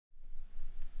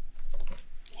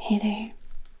Hey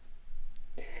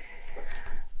there.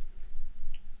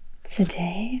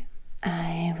 Today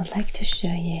I would like to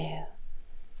show you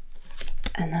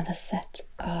another set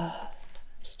of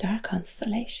star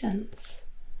constellations,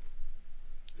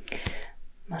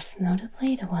 most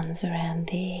notably the ones around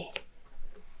the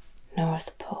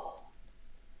North Pole.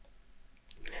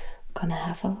 I'm gonna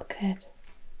have a look at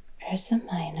Ursa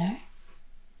Minor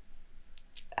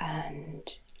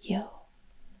and you'll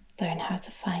learn how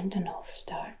to find the North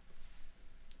Star.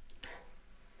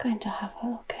 Going to have a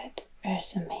look at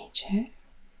Ursa Major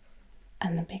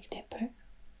and the Big Dipper,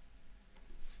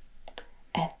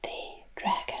 at the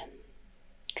dragon,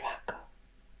 Draco.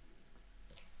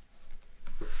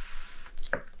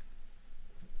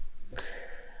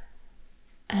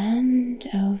 And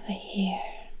over here,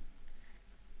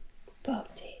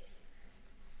 Bodies.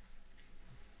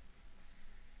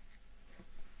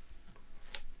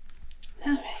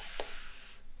 Alright.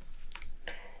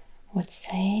 Would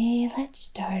say let's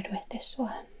start with this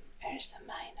one, Ursa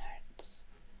Minor. It's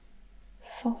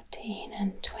 14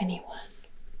 and 21.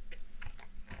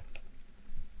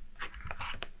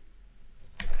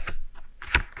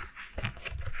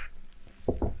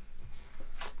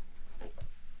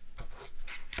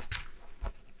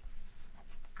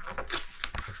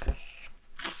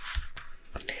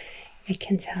 You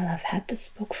can tell I've had this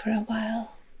book for a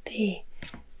while. The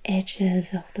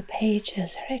edges of the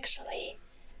pages are actually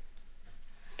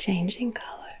changing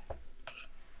color.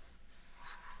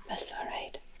 That's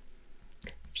alright.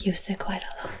 I've used it quite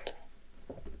a lot.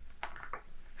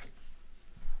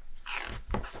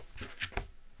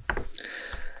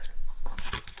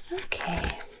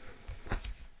 Okay.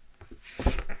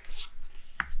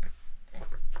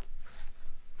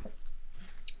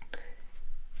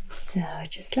 So,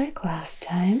 just like last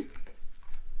time,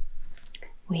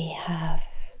 we have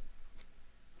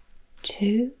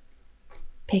two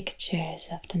pictures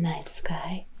of the night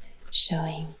sky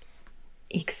showing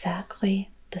exactly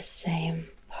the same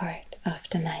part of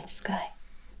the night sky.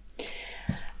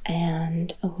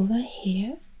 And over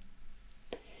here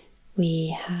we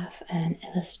have an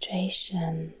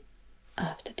illustration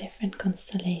of the different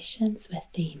constellations with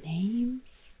the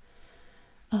names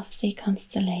of the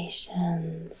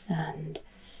constellations and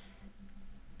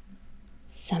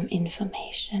some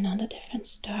information on the different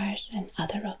stars and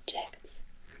other objects.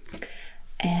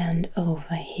 And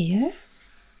over here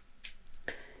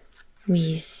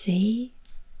we see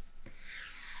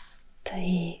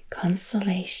the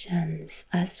constellations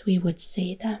as we would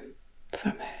see them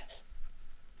from Earth.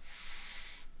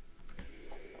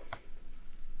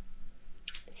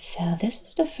 So this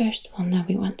is the first one that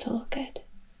we want to look at.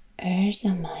 Ursa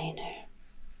Minor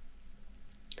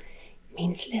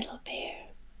means little bear.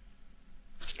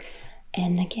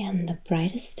 And again, the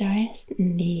brightest star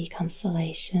in the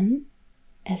constellation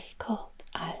is called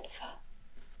Alpha.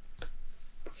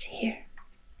 It's here.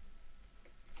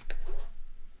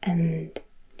 And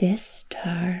this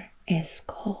star is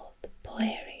called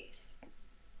Polaris.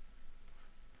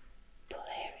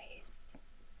 Polaris.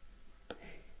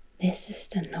 This is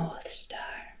the North Star.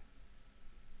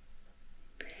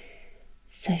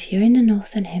 So if you're in the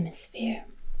Northern Hemisphere,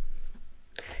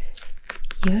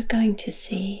 you're going to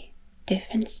see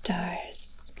different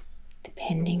stars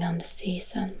depending on the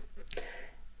season.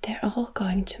 They're all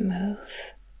going to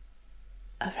move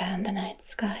around the night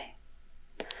sky.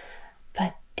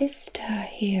 But this star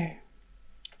here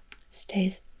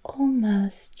stays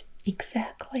almost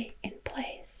exactly in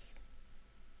place.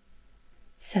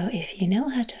 So if you know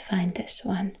how to find this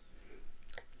one,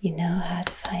 you know how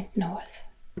to find North.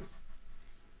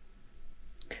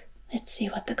 Let's see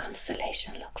what the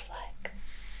constellation looks like.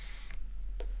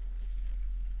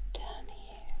 Down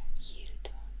here,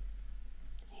 Hildon,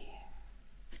 here,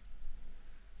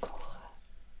 Kocha,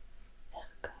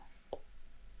 Eckhard,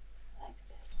 like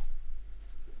this.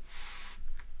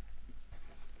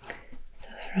 So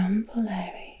from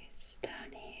Polaris,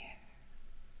 down here,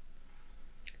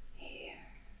 here.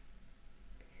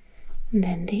 And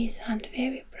then these aren't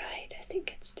very bright, I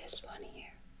think it's this one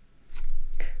here.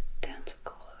 Down to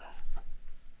Kocha.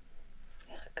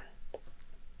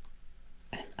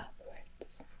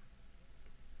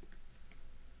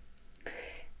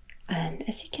 And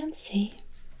as you can see,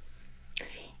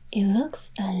 it looks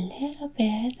a little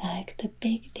bit like the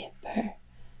Big Dipper.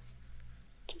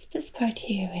 Just this part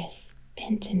here is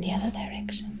bent in the other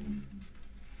direction.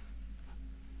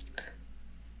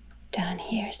 Down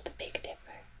here is the Big Dipper.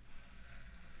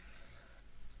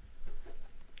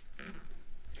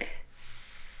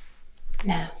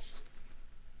 Now,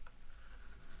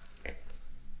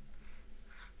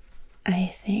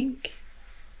 I think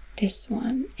This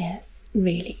one is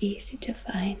really easy to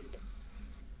find.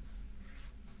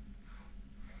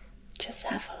 Just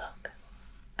have a look.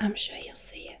 I'm sure you'll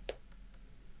see it.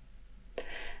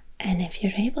 And if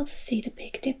you're able to see the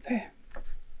Big Dipper,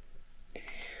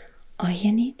 all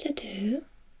you need to do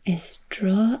is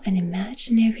draw an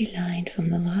imaginary line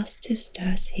from the last two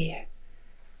stars here.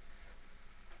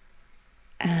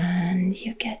 And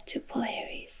you get to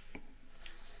Polaris.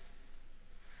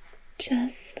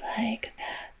 Just like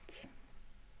that.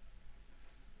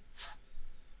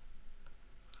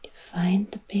 You find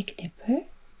the Big Dipper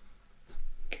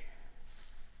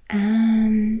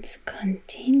and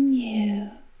continue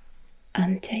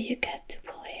until you get to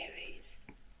Polaris.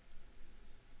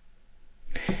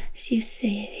 As you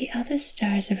see, the other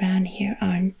stars around here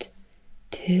aren't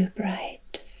too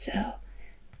bright, so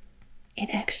it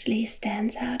actually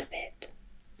stands out a bit.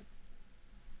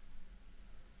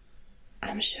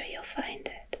 I'm sure you'll find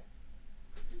it.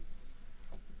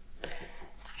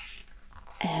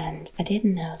 And I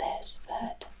didn't know this,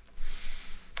 but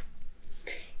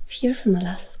if you're from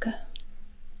Alaska,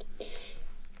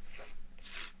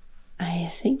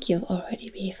 I think you'll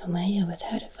already be familiar with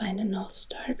how to find a North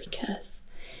Star, because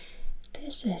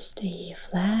this is the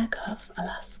flag of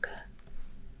Alaska.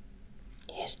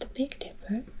 Here's the Big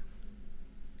Dipper,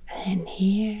 and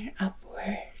here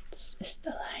upwards is the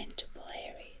line to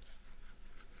Polaris.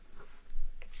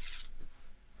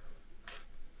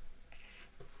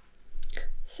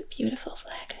 It's a beautiful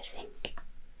flag, I think.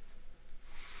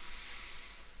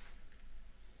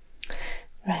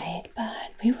 Right,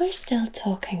 but we were still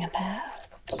talking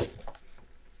about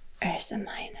Ursa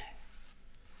Minor,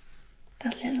 the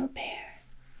little bear.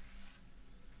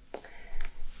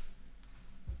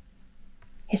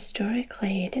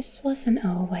 Historically, this wasn't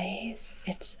always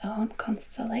its own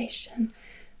constellation,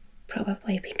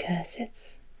 probably because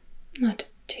it's not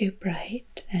too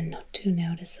bright and not too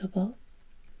noticeable.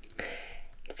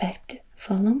 In fact,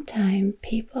 for a long time,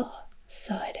 people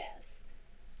saw it as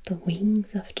the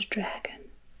wings of the dragon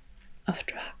of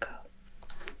Draco.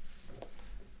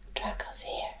 Draco's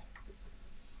here,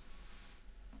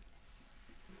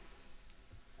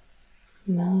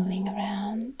 moving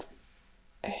around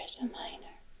Ursa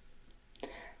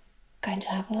Minor. Going to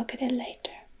have a look at it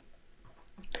later.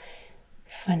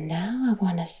 For now, I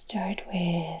want to start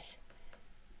with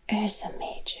Ursa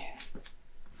Major.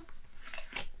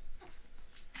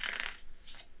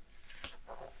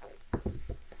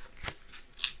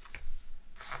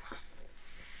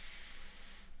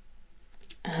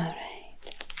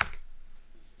 Alright,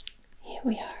 here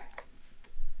we are.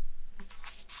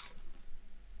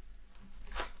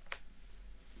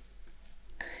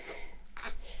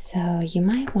 So you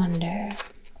might wonder,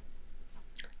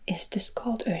 is this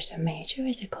called Ursa Major or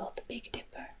is it called the Big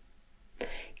Dipper?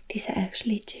 These are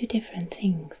actually two different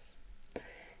things.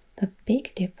 The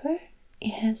Big Dipper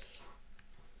is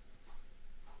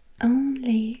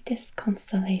only this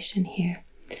constellation here.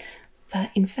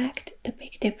 But in fact, the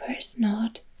Big Dipper is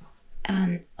not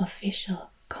an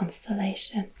official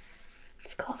constellation.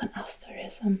 It's called an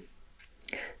asterism.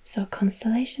 So a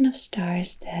constellation of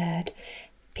stars that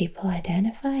people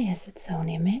identify as its own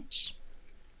image,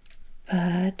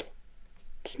 but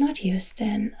it's not used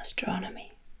in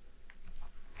astronomy.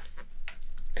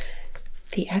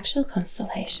 The actual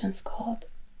constellation is called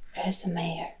Ursa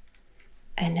Major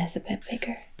and is a bit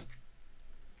bigger.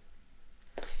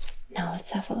 Now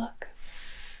let's have a look.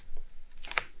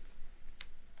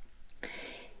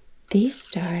 These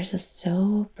stars are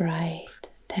so bright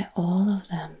that all of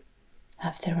them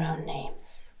have their own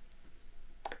names.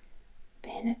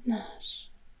 Venatici,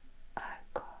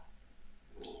 Draco,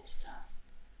 Misa,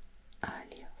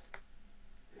 Alios,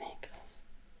 Megras,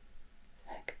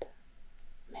 Vector,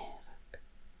 Merak,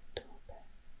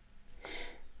 Tobe.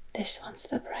 This one's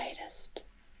the brightest.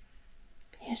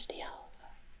 Here's the Alpha.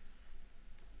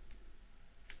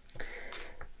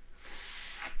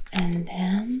 And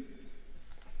then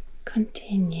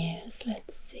continues,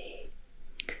 let's see.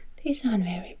 These aren't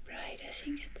very bright. I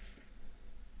think it's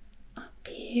up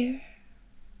here.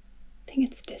 I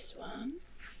think it's this one.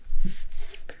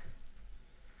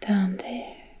 Down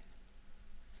there.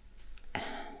 And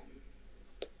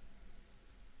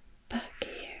back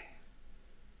here.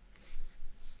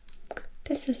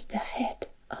 This is the head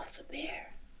of the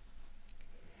bear.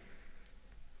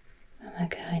 And we're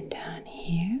going down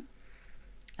here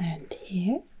and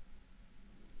here.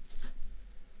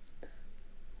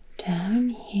 Down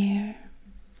here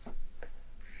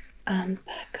and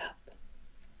back up.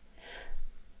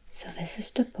 So this is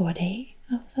the body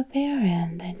of the bear,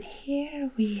 and then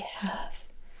here we have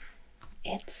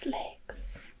its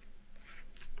legs.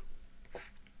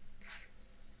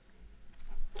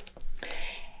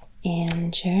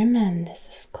 In German, this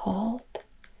is called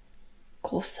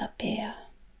großer Bär.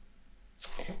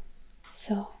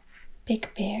 So,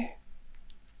 big bear,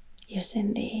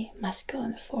 using the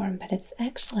masculine form, but it's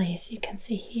actually, as you can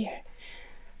see here,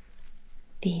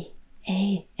 the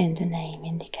A in the name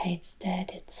indicates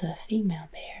that it's a female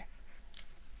bear.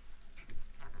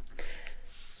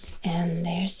 And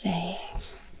there's a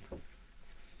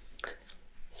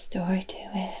story to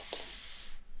it.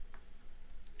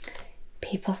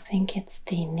 People think it's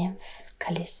the nymph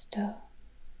Callisto.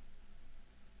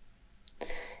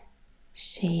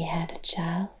 She had a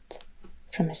child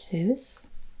from Zeus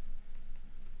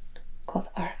called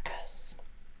Arcas.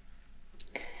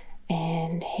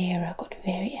 And Hera got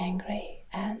very angry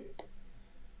and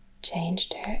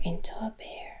changed her into a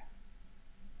bear.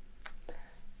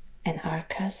 And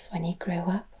Arcas, when he grew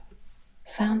up,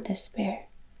 found this bear,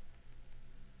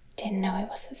 didn't know it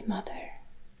was his mother,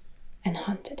 and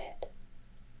hunted it.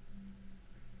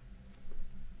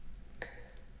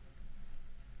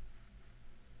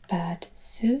 But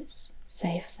Zeus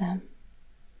saved them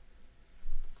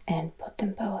and put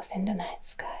them both in the night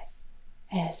sky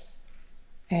as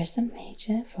Ursa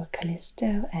Major for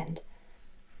Callisto and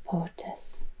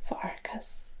Potus for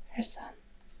Arcas, her son.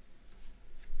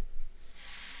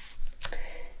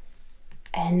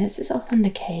 And this is often the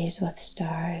case with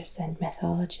stars and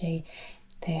mythology.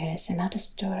 There's another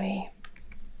story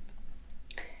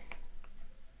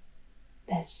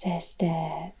that says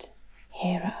that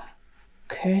Hera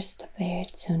cursed the bear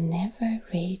to never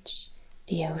reach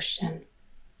the ocean.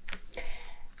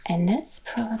 And that's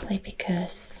probably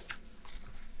because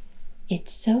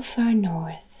it's so far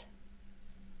north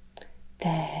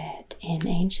that in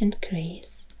ancient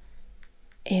Greece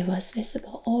it was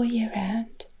visible all year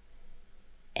round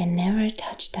and never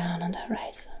touched down on the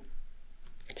horizon.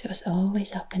 So it was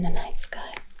always up in the night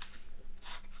sky.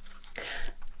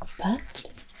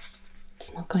 But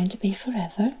it's not going to be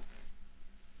forever.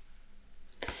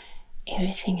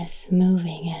 Everything is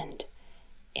moving, and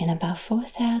in about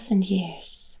 4,000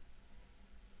 years,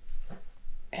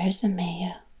 Ursa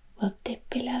Major will dip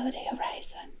below the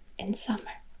horizon in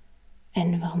summer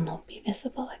and will not be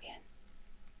visible again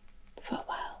for a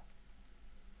while.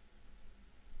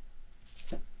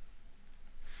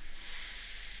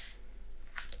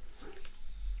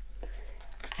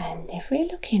 And if we're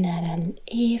looking at an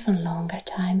even longer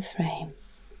time frame,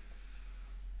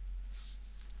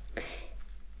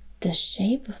 the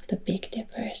shape of the Big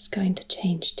Dipper is going to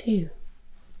change too.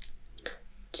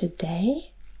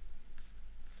 Today,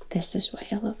 this is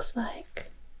what it looks like.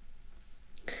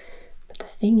 But the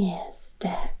thing is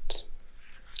that,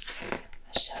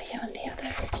 I'll show you on the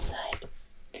other side.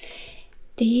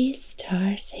 These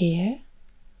stars here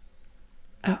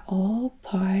are all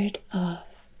part of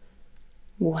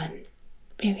one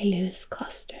very loose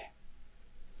cluster.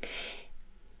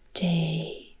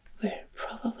 They were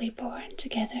probably born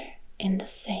together in the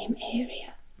same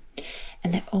area,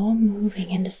 and they're all moving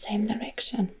in the same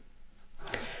direction.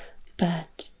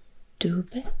 But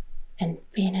Dube and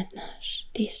Venatici,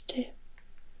 these two,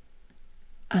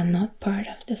 are not part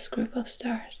of this group of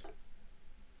stars,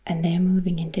 and they're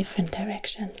moving in different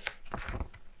directions.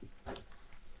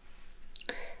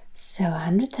 So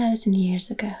 100,000 years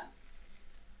ago,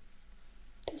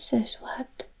 this is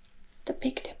what the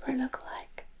Big Dipper looked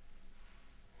like.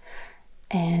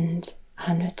 And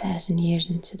 100,000 years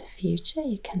into the future,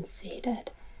 you can see that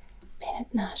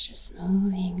Venatici is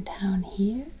moving down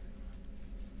here,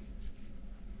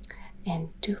 and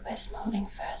Dube is moving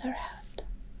further out.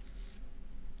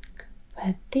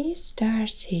 But these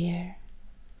stars here,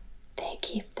 they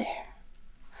keep their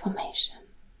formation.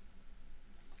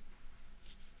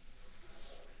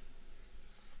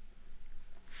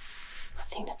 I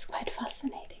think that's quite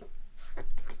fascinating.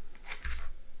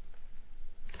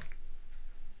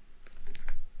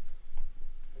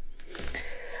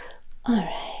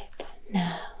 Alright,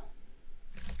 now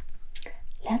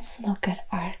let's look at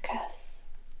Arcas,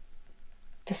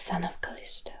 the son of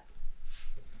Callisto.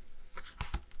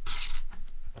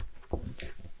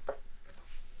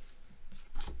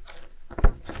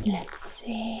 Let's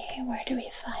see, where do we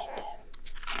find him?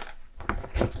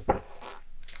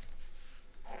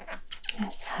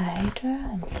 There's Hydra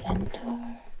and Centaur,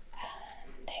 and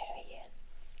there he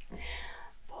is,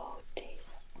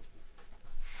 Bootes.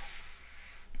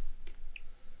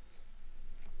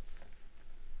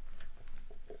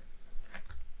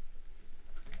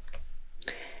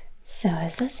 So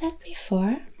as I said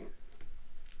before,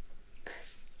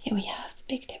 here we have the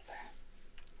Big Dipper.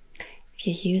 If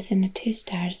you're using the two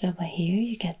stars over here,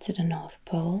 you get to the North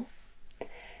Pole.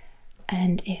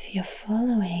 And if you're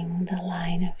following the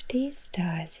line of these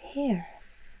stars here,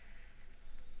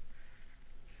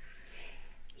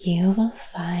 you will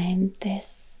find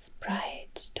this bright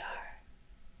star.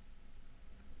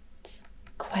 It's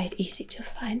quite easy to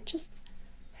find, just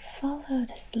follow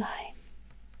this line.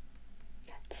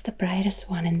 It's the brightest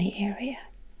one in the area,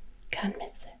 can't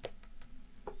miss it.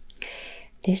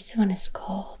 This one is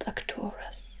called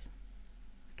Arcturus.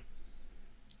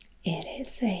 It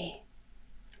is a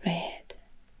red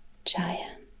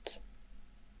giant,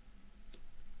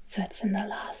 so it's in the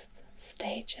last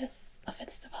stages of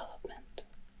its development.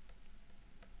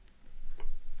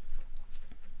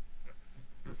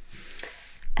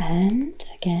 And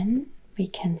again, we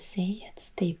can see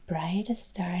it's the brightest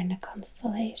star in the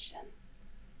constellation.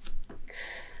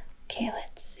 Okay,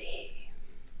 let's see.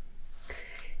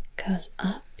 It goes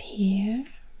up here,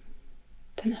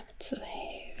 then up to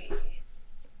Aries,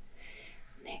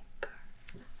 Necker,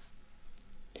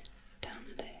 down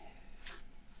there.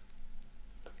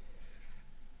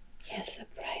 Here's a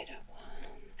brighter one,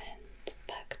 and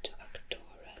back to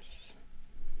Arcturus.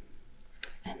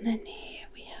 And then here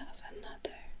we have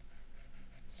another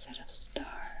set of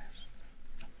stars.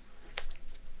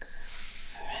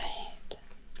 Alright.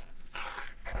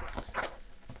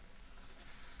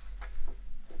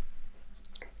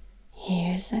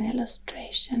 Here's an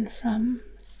illustration from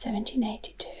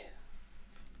 1782.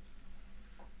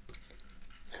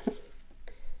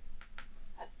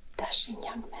 A dashing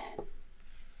young man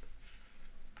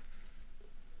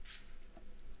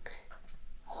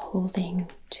holding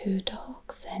two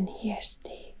dogs, and here's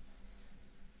the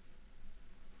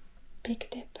Big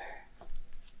Dipper,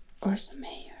 Ursa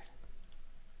Major.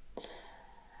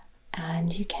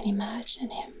 And you can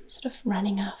imagine him sort of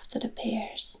running after the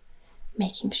bears,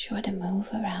 making sure they move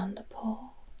around the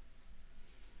pole.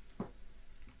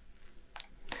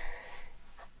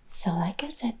 So like I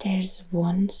said, there's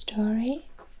one story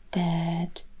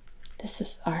that this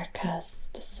is Arcas,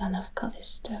 the son of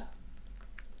Callisto.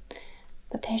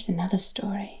 But there's another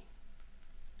story,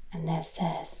 and that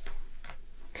says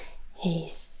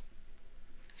he's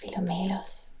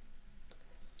Philomelos,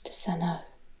 the son of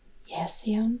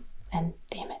Iasion and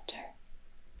Demeter.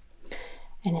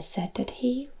 And it's said that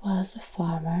he was a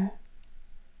farmer,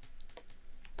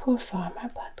 poor farmer,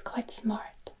 but quite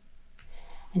smart.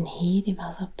 And he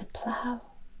developed the plow.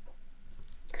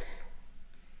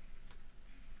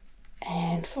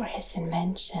 And for his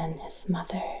invention, his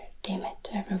mother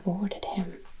Demeter rewarded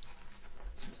him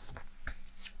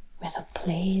with a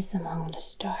place among the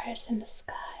stars in the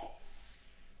sky.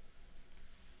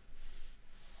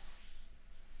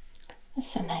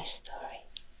 It's a nice story.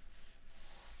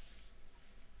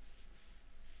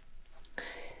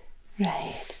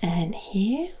 Right, and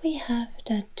here we have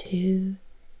the two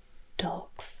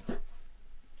dogs,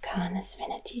 Canis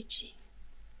Venatici.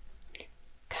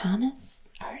 Canis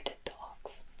are the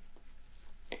dogs.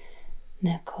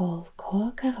 They're called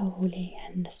Cor Caroli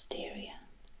and Asteria.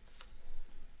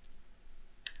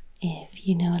 If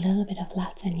you know a little bit of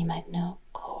Latin, you might know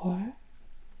Cor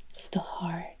is the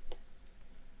heart.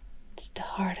 It's the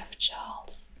heart of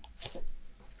Charles.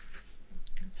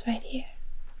 It's right here.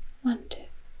 1, 2.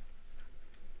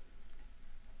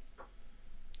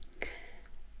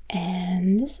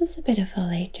 And this is a bit of a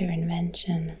later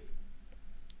invention.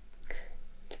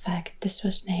 In fact, this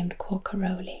was named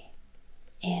Quacaroli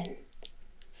in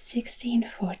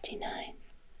 1649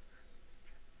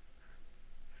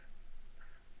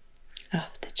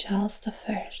 after Charles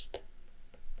I,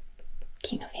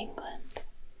 King of England.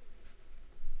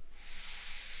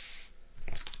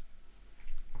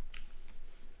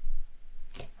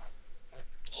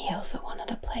 He also wanted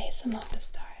a place among the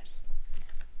stars.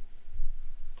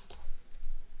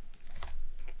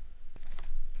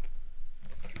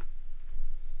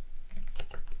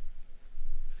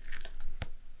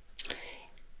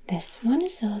 This one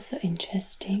is also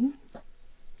interesting.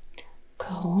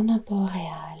 Corona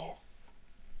Borealis,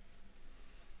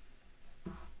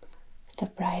 the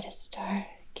brightest star,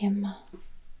 Gemma.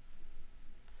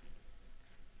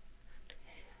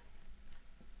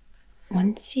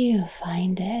 Once you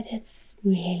find it, it's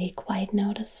really quite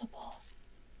noticeable,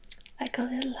 like a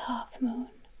little half moon.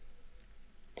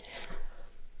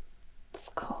 It's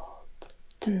called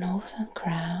the Northern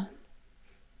Crown.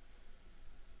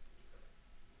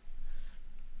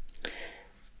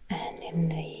 And in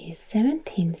the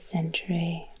 17th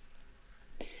century,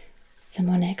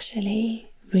 someone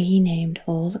actually renamed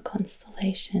all the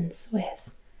constellations with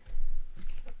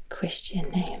Christian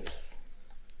names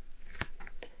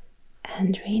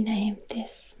and renamed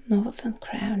this Northern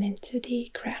Crown into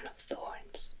the Crown of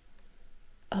Thorns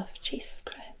of Jesus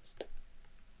Christ.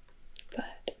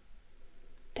 But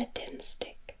that didn't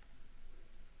stick.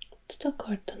 It's still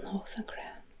called the Northern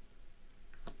Crown.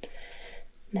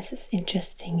 This is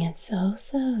interesting. It's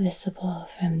also visible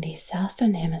from the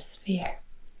southern hemisphere.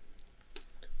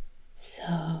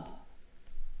 So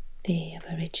the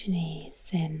Aborigines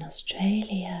in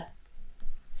Australia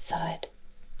saw it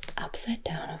upside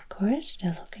down, of course.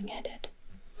 They're looking at it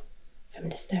from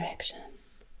this direction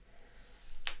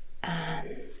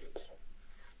and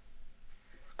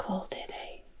called it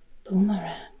a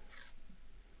boomerang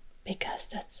because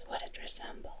that's what it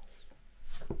resembles.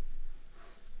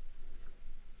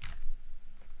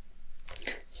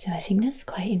 So I think that's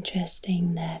quite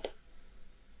interesting that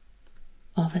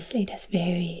obviously there's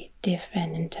very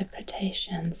different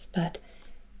interpretations, but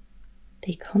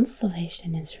the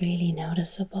constellation is really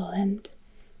noticeable, and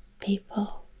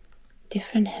people,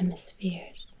 different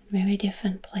hemispheres, very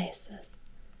different places,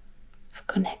 have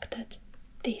connected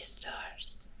these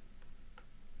stars.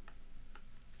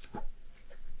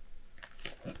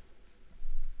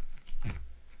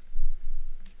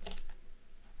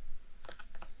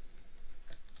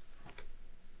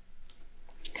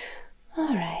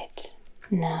 Alright,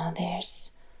 now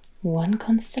there's one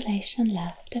constellation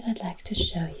left that I'd like to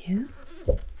show you,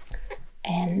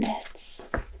 and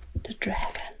that's the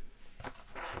Dragon.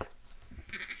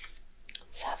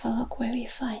 Let's have a look where we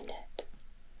find it.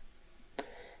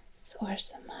 It's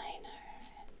Ursa Minor,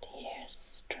 and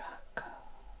here's Draco,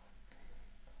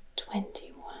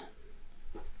 21.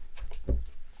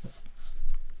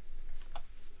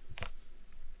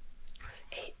 It's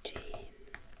 18.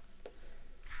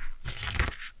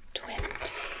 20,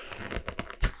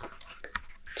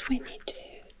 22,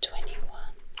 21.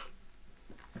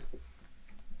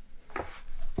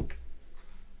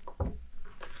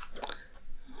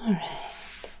 All right.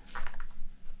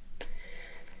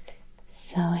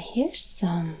 So here's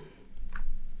some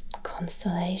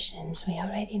constellations we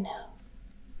already know.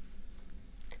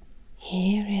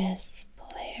 Here is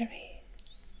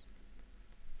Polaris.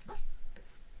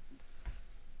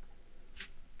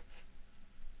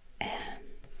 And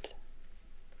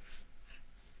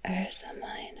Ursa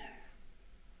Minor.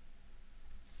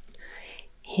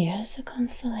 Here's a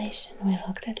constellation we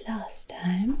looked at last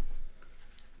time.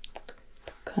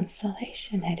 The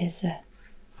constellation, it is a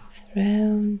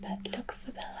throne but looks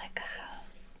a bit like a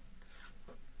house.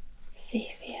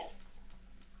 Cepheus.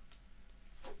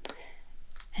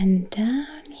 And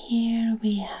down here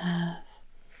we have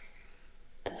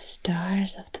the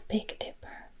stars of the Big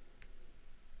Dipper.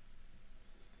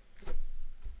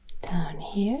 Down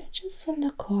here, just in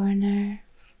the corner,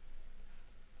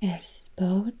 is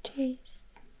Boötes.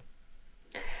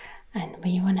 And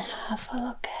we want to have a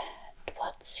look at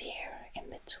what's here in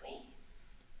between.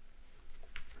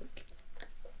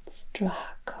 It's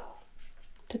Draco,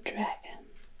 the dragon.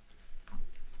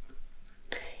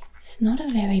 It's not a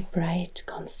very bright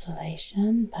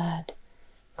constellation, but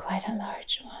quite a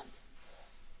large one.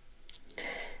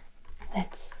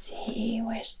 Let's see,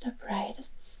 where's the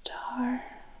brightest star?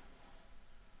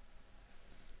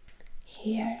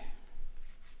 Here.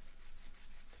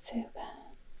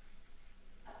 Thuban.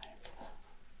 Alpha.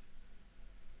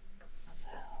 So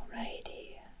right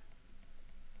here.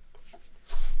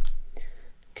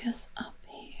 Goes up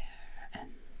here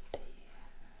and there.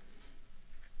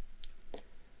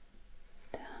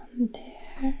 Down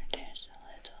there, there's a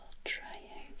little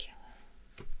triangular.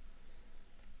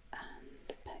 And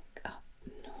back up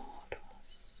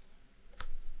northwards.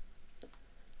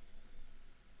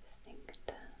 Think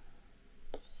down,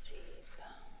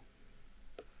 seabound,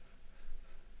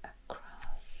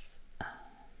 across,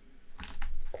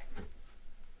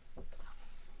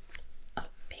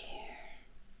 up here.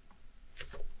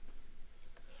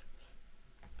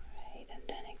 Right, and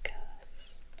then it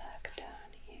goes back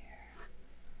down here.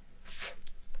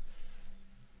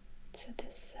 So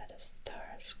this set of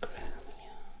stars,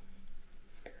 Chromium,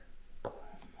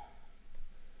 Gorma,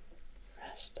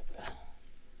 Rastaban,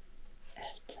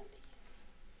 Eltony.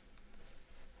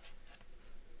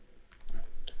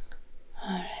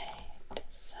 Alright,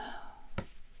 so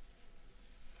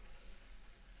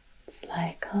it's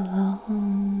like a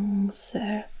long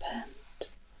serpent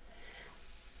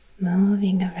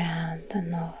moving around the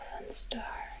northern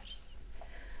stars.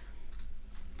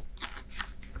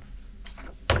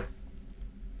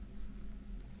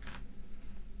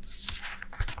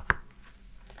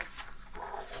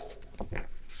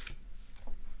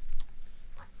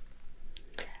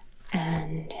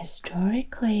 And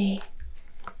historically,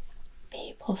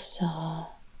 people saw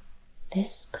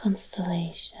this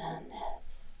constellation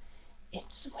as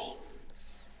its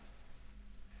wings.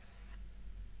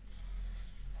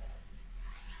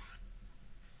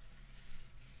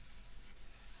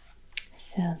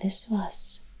 So this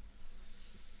was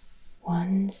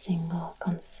one single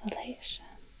constellation.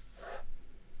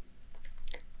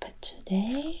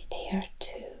 today they are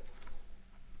two.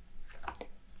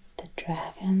 The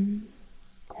dragon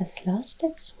has lost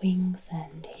its wings,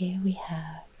 and here we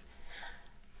have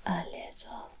a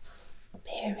little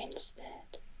bear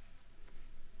instead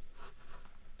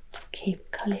to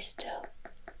keep Callisto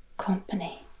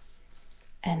company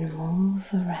and move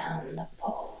around the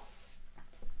pole.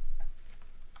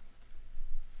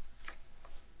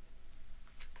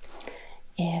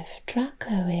 If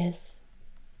Draco is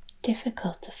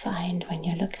difficult to find when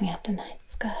you're looking at the night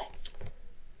sky,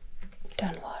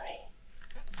 don't worry.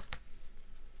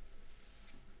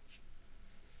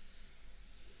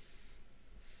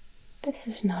 This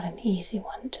is not an easy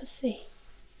one to see,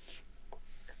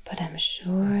 but I'm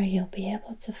sure you'll be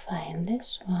able to find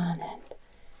this one and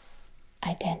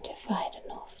identify the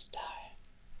North Star.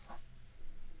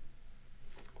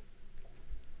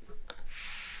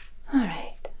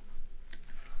 Alright.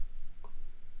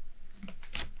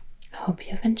 Hope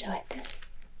you've enjoyed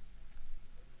this.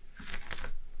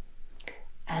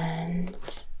 And